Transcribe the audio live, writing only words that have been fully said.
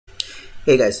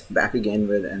Hey guys, back again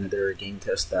with another game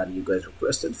test that you guys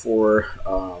requested for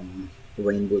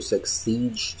Rainbow Six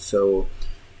Siege. So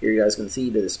here you guys can see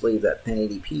the display is at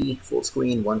 1080p, full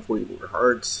screen, 144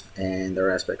 Hz, and their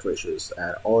aspect ratio is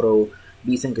at auto.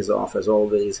 VSync is off as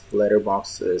always.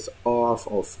 Letterbox is off,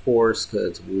 of course,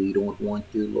 because we don't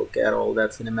want to look at all that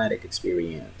cinematic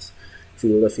experience.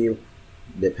 Field of view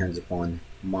depends upon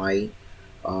my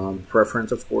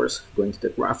preference, of course. Going to the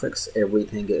graphics,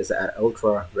 everything is at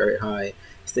ultra, very high.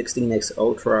 16x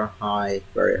ultra, high,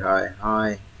 very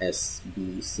high,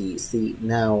 SBCC.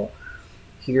 Now,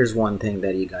 here's one thing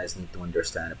that you guys need to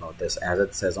understand about this, as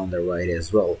it says on the right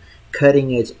as well.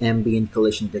 Cutting edge ambient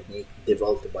collision technique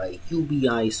developed by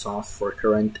Ubisoft for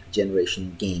current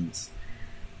generation games.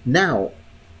 Now,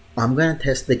 I'm gonna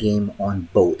test the game on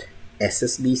both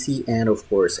SSBC and of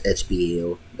course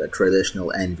HBAO, the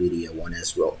traditional NVIDIA one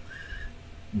as well.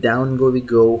 Down we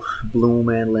go, bloom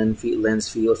and lens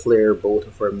field flare, both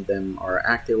of them are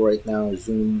active right now.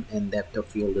 Zoom and depth of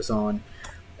field is on.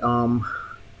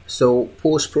 So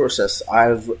post process,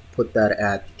 I've put that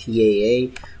at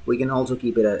TAA. We can also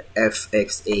keep it at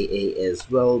FXAA as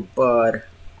well, but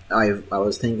I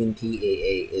was thinking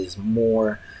TAA is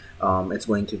more. It's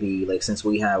going to be like, since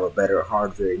we have a better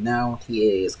hardware now,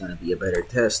 TAA is going to be a better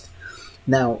test.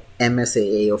 Now,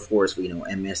 MSAA, of course, we know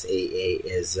MSAA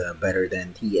is better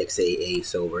than TXAA,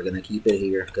 so we're going to keep it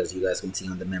here because you guys can see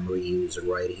on the memory use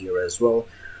right here as well.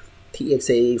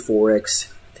 TXAA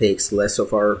 4X takes less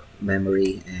of our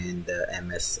memory and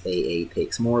MSAA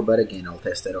takes more, but again, I'll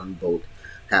test it on both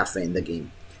halfway in the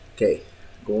game. Okay,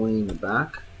 going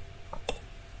back.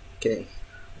 Okay,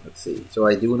 let's see. So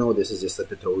I do know this is just a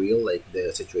tutorial, like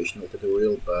the situational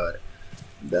tutorial, but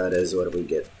that is what we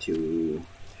get to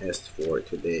test for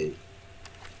today.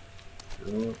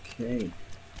 Okay.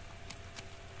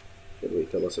 Should we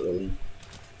tell us early?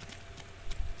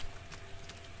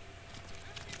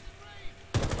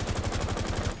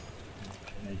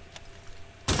 Okay.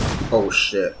 Oh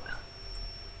shit.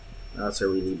 That's a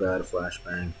really bad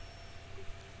flashbang.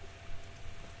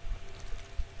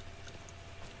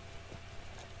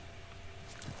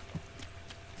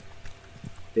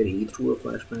 Did he throw a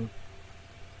flashbang?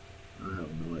 I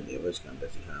have no idea. Which gun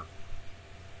does he have?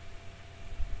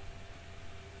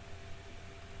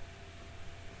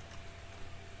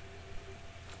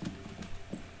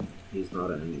 He's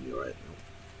not an enemy right now.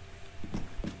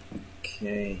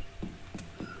 Okay.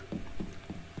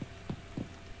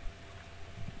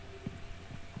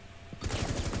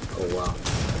 Oh wow.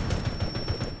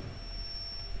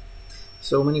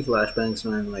 So many flashbangs,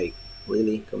 man. Like,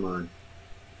 really? Come on.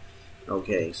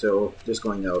 Okay, so just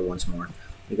going out once more.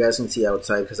 You guys can see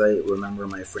outside, because I remember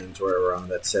my frames were around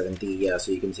that 70. Yeah,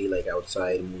 so you can see like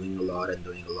outside moving a lot and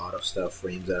doing a lot of stuff.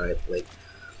 Frames that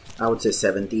I would say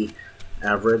 70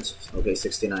 average. Okay,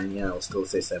 69. Yeah, I'll still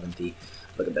say 70.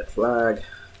 Look at that flag.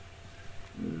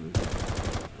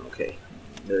 Okay,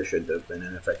 there should have been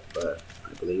an effect, but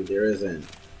I believe there isn't.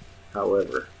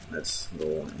 However, let's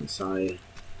go inside.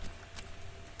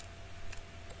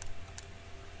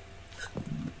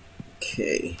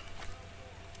 Okay.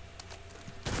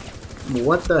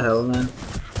 What the hell, man?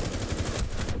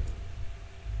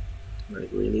 Like,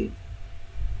 really?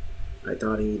 I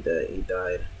thought he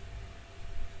died.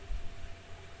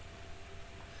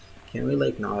 Can we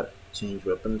like not change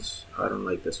weapons? I don't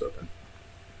like this weapon.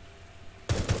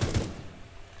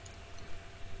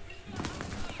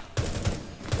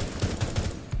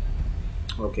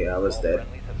 Okay, I was dead.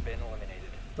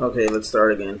 Okay, let's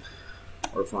start again.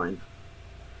 We're fine.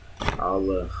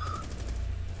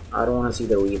 I don't want to see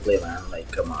the replay, man.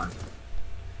 Like, come on.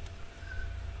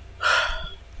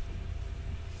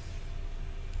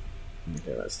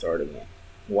 Okay, let's start again.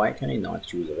 Why can I not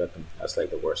choose a weapon? That's like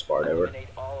the worst part ever.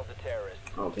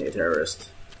 Okay, terrorist.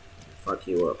 Fuck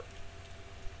you up.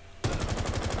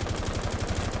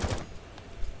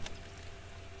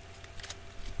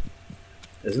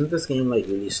 Isn't this game like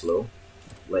really slow?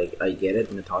 Like, I get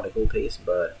it, methodical pace,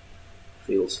 but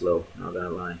feels slow, not gonna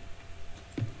lie.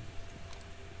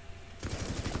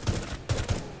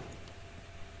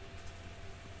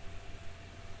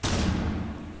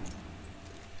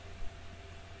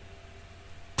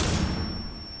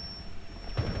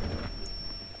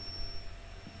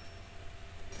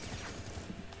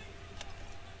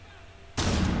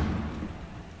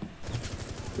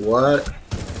 What?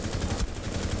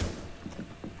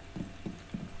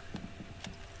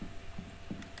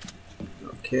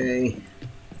 Okay.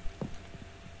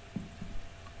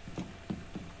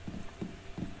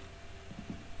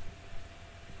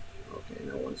 Okay,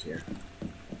 no one's here.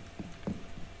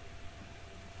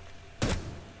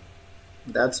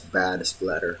 That's bad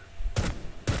splatter.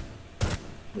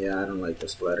 Yeah, I don't like the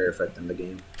splatter effect in the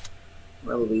game.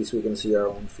 Well, at least we can see our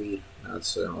own feet.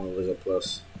 That's always a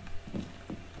plus.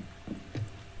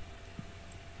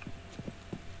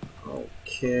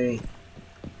 Okay.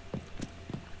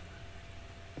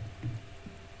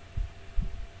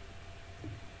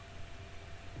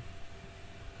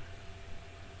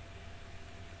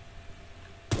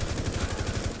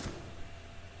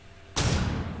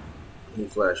 He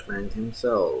flashbanged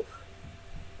himself.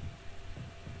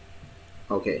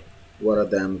 Okay, what a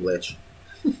damn glitch.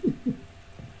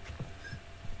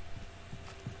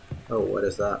 Oh, what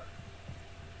is that?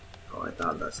 Oh, I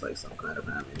thought that's like some kind of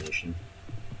animation.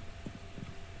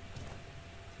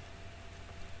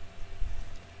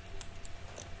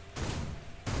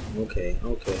 Okay,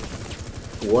 okay.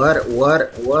 What?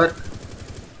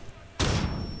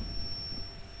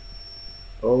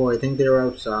 Oh, I think they're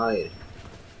outside.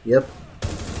 Yep.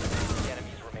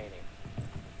 Enemies remaining.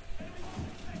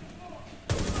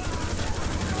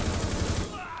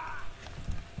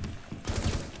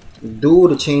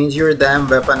 Dude, change your damn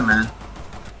weapon, man.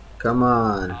 Come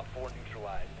on. Op 4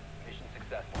 neutralized. Mission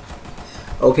successful.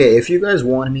 Okay, if you guys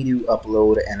want me to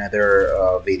upload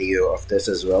another video of this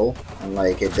as well, and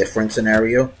like a different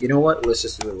scenario, you know what? Let's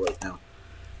just do it right now.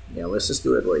 Yeah, let's just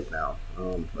do it right now.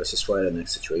 Let's just try the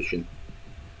next situation.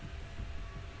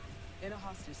 In a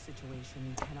hostage situation,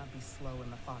 you cannot be slow and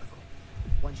methodical.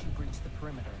 Once you breach the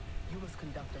perimeter, you must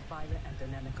conduct a violent and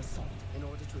dynamic assault in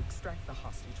order to extract the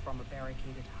hostage from a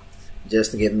barricaded house.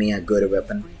 Just give me a good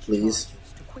weapon, Breach please.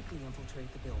 charges to quickly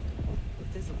infiltrate the building. The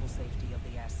physical safety of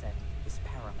the asset is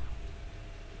paramount.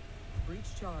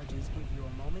 Breach charges give you a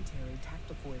momentary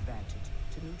tactical advantage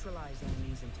to neutralize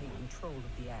enemies and take control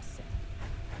of the asset.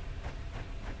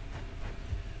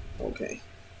 Okay.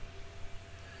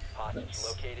 Hostage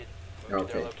located. Move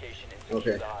to their Okay. location and secure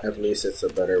Okay. the At hostage. least it's a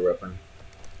better weapon.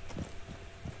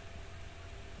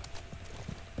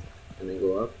 Can we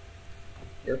go up?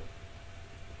 Yep.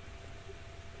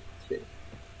 Okay.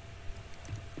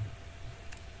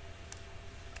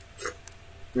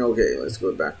 Okay, let's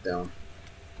go back down.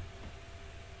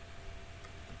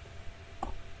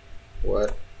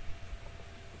 What?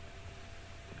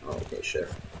 Okay,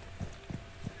 shift.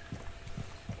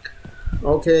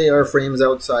 Okay, our frames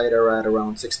outside are at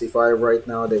around 65 right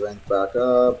now. They went back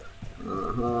up.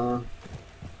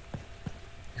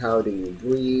 How do you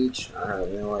breach? I have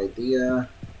no idea.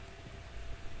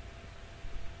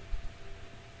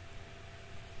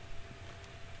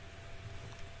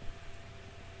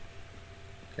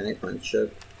 Can I punch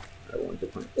it? I want to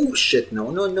punch. Oh shit, no.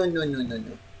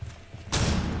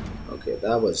 Okay,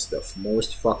 that was the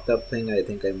most fucked up thing I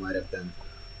think I might have done.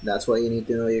 That's why you need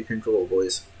to know your control,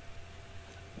 boys.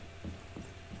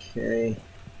 Okay.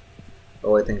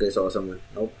 Oh, I think I saw someone.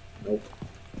 Nope.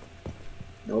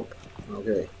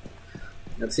 Okay.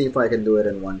 Let's see if I can do it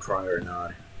in one try or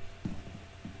not.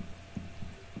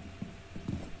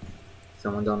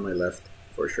 Someone's on my left,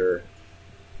 for sure.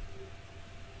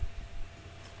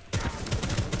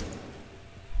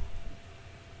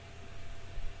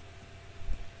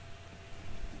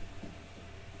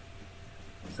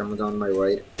 Someone's on my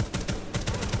right.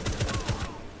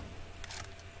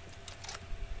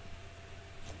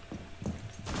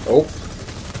 Oh!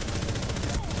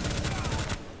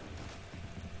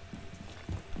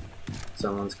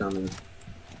 Someone's coming.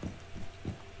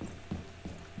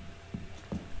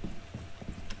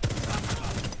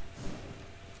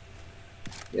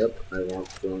 Yep, I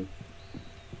walked through him.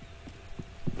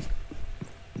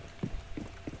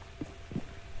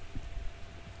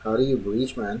 How do you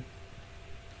breach, man?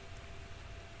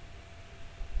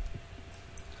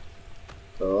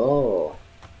 Oh.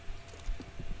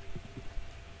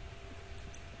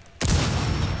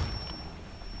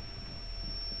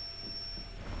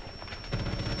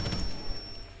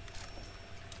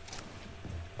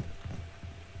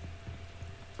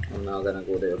 I'm not gonna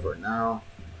go there for now.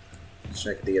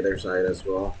 Check the other side as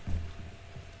well.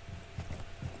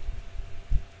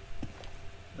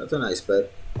 That's a nice bed.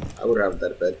 I would have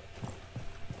that bed.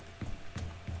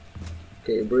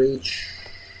 Okay, breach.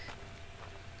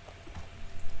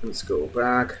 Let's go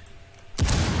back.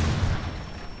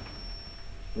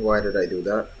 Why did I do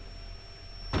that?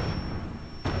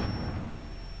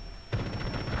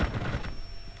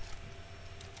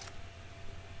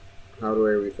 How do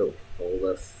I refill? Hold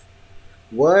F.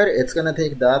 What? It's gonna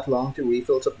take that long to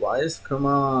refill supplies? Come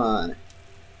on.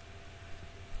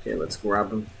 Okay, let's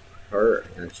grab him. Her,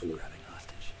 actually.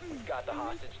 Got the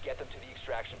hostage. Get them to the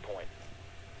extraction point.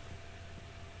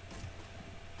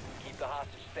 Keep the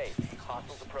hostage safe.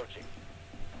 Hostiles approaching.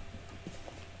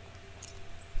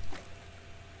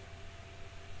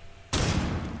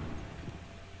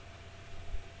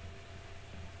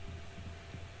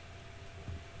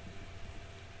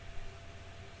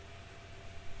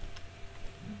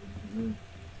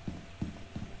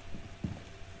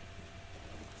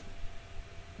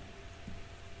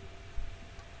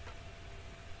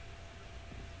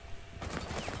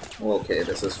 Okay,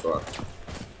 this is fucked.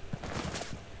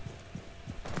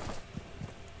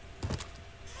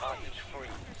 Hostage free.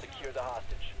 Secure the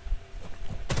hostage.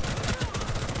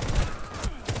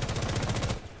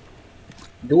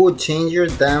 Dude, change your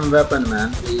damn weapon,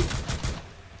 man, please.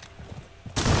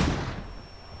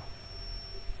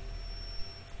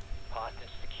 Hostage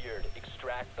secured.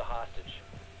 Extract the hostage.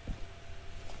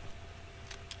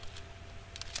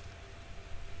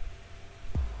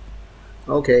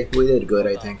 Okay, we did good,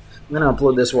 I think. I'm gonna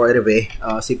upload this right away.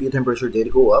 CPU temperature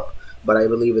did go up, but I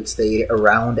believe it stayed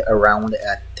around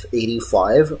at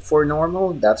 85 for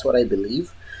normal. That's what I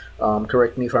believe.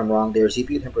 Correct me if I'm wrong there.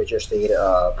 CPU temperature stayed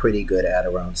pretty good at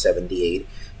around 78,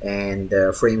 and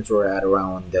frames were at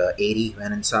around 80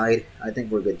 when inside. I think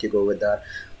we're good to go with that.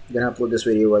 I'm gonna upload this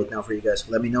video right now for you guys.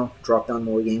 Let me know, drop down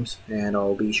more games, and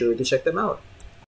I'll be sure to check them out.